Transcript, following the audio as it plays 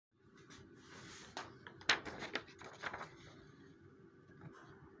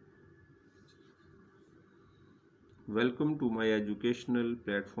Welcome to my educational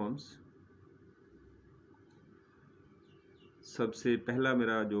platforms. सबसे पहला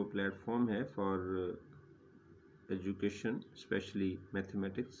मेरा जो प्लेटफॉर्म है फॉर एजुकेशन स्पेशली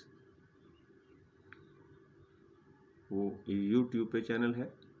मैथमेटिक्स, वो यूट्यूब पे चैनल है।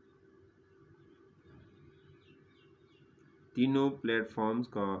 तीनों प्लेटफॉर्म्स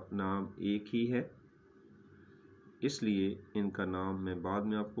का नाम एक ही है, इसलिए इनका नाम मैं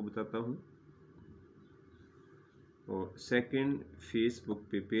बाद में आपको बताता हूँ। और सेकंड फेसबुक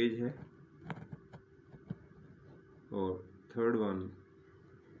पे पेज है और थर्ड वन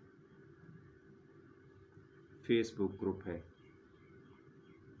फेसबुक ग्रुप है।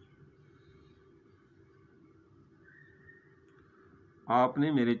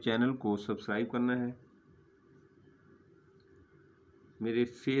 आपने मेरे चैनल को सब्सक्राइब करना है, मेरे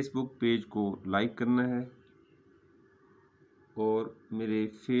फेसबुक पेज को लाइक करना है और मेरे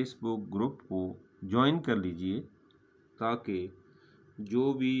फेसबुक ग्रुप को ज्वाइन कर लीजिए ताकि जो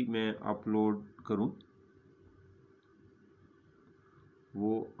भी मैं अपलोड करूं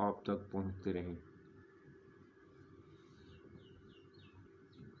वो आप तक पहुंचते रहें।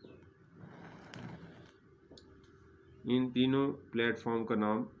 इन तीनों प्लेटफॉर्म का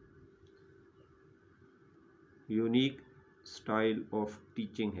नाम यूनिक स्टाइल ऑफ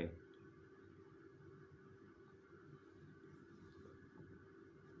टीचिंग है।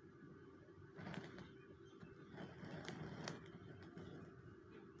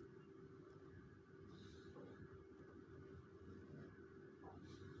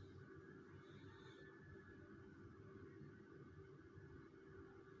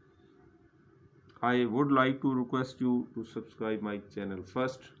 I would like to request you to subscribe my channel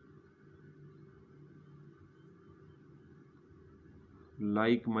first,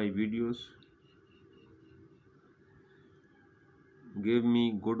 like my videos, give me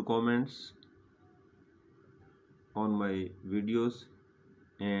good comments on my videos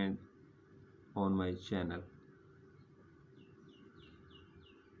and on my channel.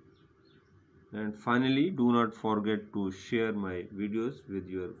 And finally, do not forget to share my videos with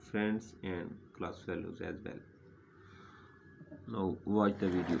your friends and class fellows as well. Now watch the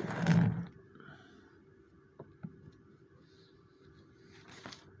video.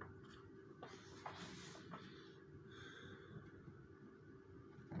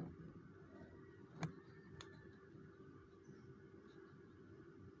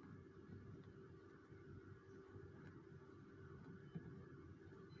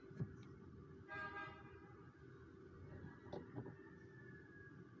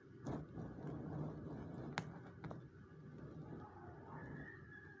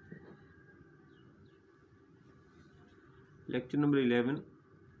 Lecture number 11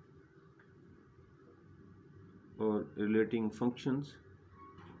 or relating functions.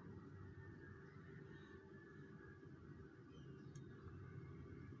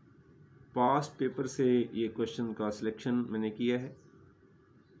 Past paper से ये question का selection मैंने किया है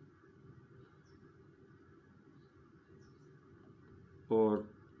और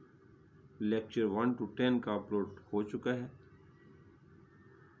lecture 1 to 10 का upload हो चुका है।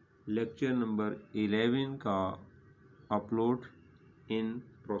 लेक्चर नंबर 11 का अपलोड इन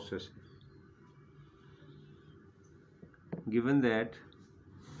प्रोसेस है। Given that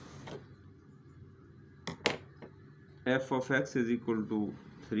f of x is equal to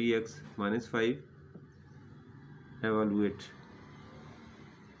 3x minus 5, evaluate.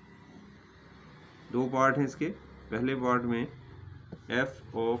 दो पार्ट हैं इसके। पहले पार्ट में f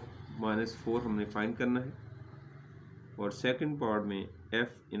of -4 हमने फाइंड करना है और सेकंड पार्ट में f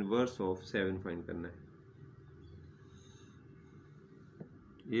इनवर्स ऑफ 7 फाइंड करना है।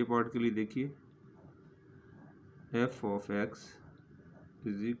 ये पार्ट के लिए देखिए, f of x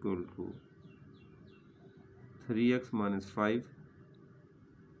is equal to 3x minus 5,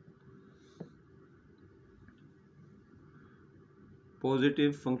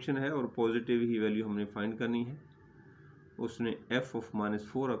 positive function है और पॉजिटिव ही वैल्यू हमने फाइंड करनी है। उसने f of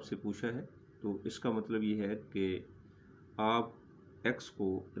 -4 आपसे पूछा है, तो इसका मतलब ये है कि आप x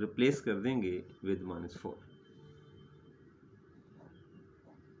को रिप्लेस कर देंगे with -4।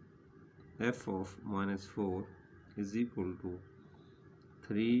 f of -4 is equal to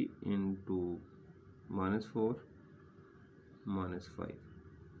 3 into -4 -5।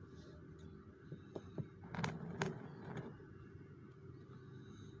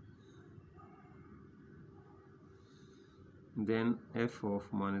 Then f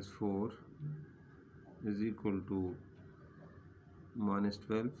of -4 is equal to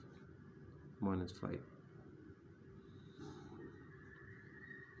 -12 -5।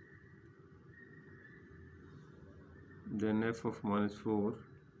 Then f of -4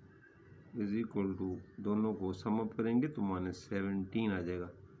 is equal to, दोनों को सम अप करेंगे तो -17 आ जाएगा।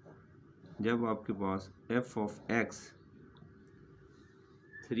 जब आपके पास एफ ऑफ एक्स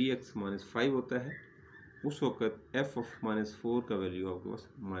 3x - 5 होता है, उस वक्त एफ ऑफ -4 का वैल्यू आपके पास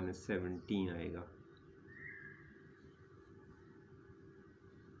 -17 आएगा।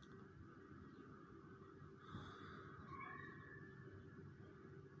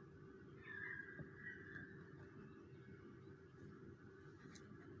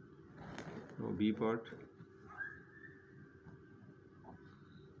 B part,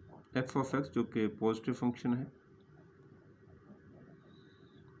 F of x जो कि पॉजिटिव फंक्शन है।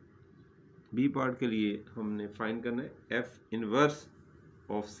 बी पार्ट के लिए हमने फाइंड करना है F inverse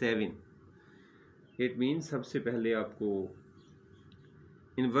of 7। It mean सबसे पहले आपको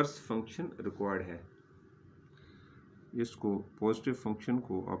इनवर्स फंक्शन रिक्वायर्ड है। इसको पॉजिटिव फंक्शन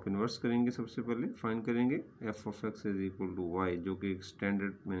को आप इन्वर्स करेंगे, सबसे पहले फाइंड करेंगे F of x is equal to Y, जो कि एक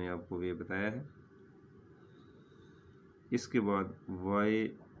स्टैंडर्ड मैंने आपको ये बताया है। इसके बाद y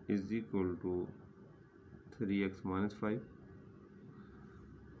is equal to 3x - 5,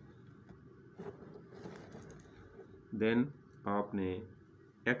 then आपने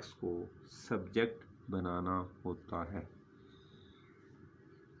x को सब्जेक्ट बनाना होता है।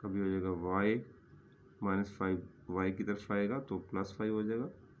 कभी हो जाएगा y -5 y की तरफ आएगा तो +5 हो जाएगा,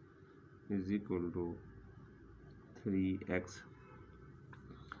 इज इक्वल टू 3x।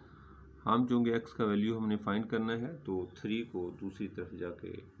 हम चूँकि x का वैल्यू हमने फाइंड करना है तो 3 को दूसरी तरफ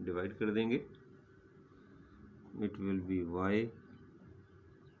जाके डिवाइड कर देंगे। It will be y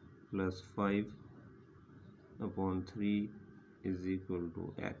 + 5/3 is equal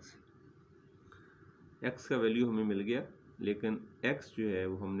to x। x का वैल्यू हमें मिल गया, लेकिन x जो है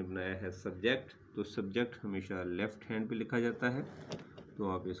वो हमने बनाया है सब्जेक्ट, तो सब्जेक्ट हमेशा लेफ्ट हैंड पे लिखा जाता है। तो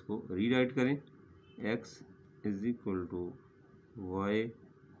आप इसको रीराइट करें, x is equal to y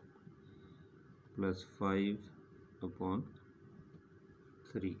 +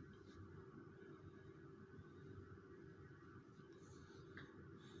 5/3।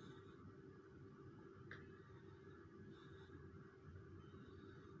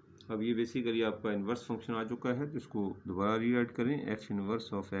 अब ये बेसिकली आपका इन्वर्स फंक्शन आ चुका है, तो इसको दोबारा रीराइट करें। F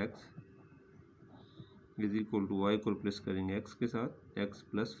inverse of x is equal to Y को रिप्लेस करेंगे एक्स के साथ, x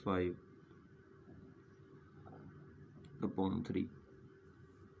 + 5/3।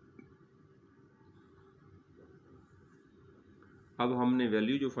 अब हमने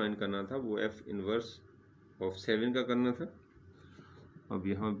वैल्यू जो फाइंड करना था वो एफ इनवर्स ऑफ 7 का करना था। अब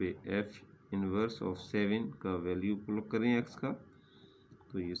यहाँ पे एफ इनवर्स ऑफ 7 का वैल्यू पुट करें x का,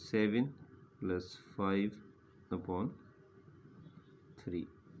 तो ये 7 + 5/3।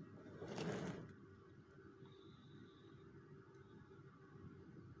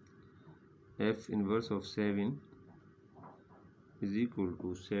 F inverse of 7 is equal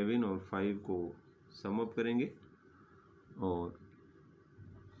to 7 और 5 को सम अप करेंगे और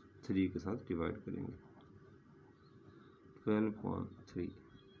 3 के साथ डिवाइड करेंगे, 12/3।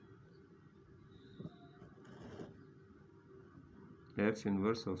 F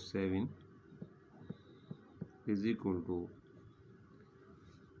inverse of 7 is equal to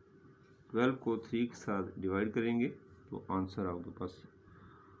 12 को 3 के साथ डिवाइड करेंगे तो आंसर आपके पास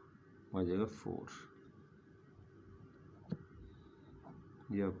आ जाएगा 4।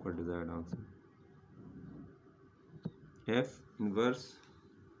 ये आपका desired answer. F inverse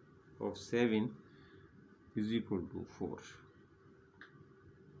of 7 is equal to 4।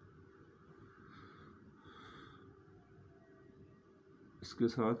 इसके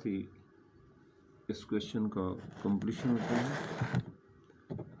साथ ही इस क्वेश्चन का कंप्लीशन होता है।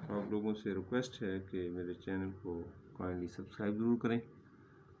 आप लोगों से रिक्वेस्ट है कि मेरे चैनल को काइंडली सब्सक्राइब ज़रूर करें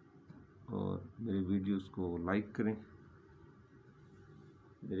और मेरे वीडियोस को लाइक करें,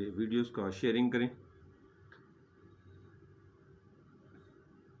 मेरे वीडियोस का शेयरिंग करें।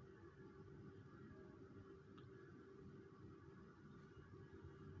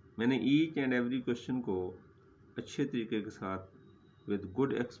 मैंने ईच एंड एवरी क्वेश्चन को अच्छे तरीके के साथ विद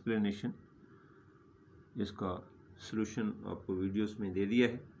गुड एक्सप्लेनेशन इसका सलूशन आपको वीडियोस में दे दिया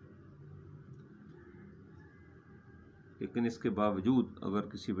है, लेकिन इसके बावजूद अगर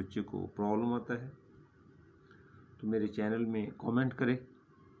किसी बच्चे को प्रॉब्लम आता है तो मेरे चैनल में कमेंट करें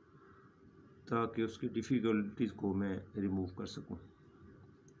ताकि उसकी डिफ़िकल्टीज़ को मैं रिमूव कर सकूं।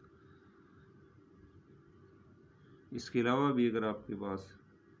 इसके अलावा भी अगर आपके पास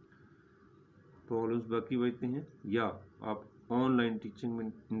प्रॉब्लम्स बाकी बचते हैं या आप ऑनलाइन टीचिंग में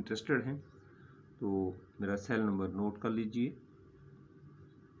इंटरेस्टेड हैं तो मेरा सेल नंबर नोट कर लीजिए,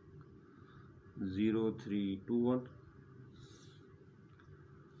 0321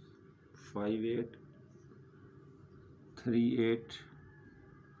 5838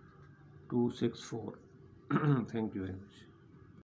 264 थैंक यू वेरी मच।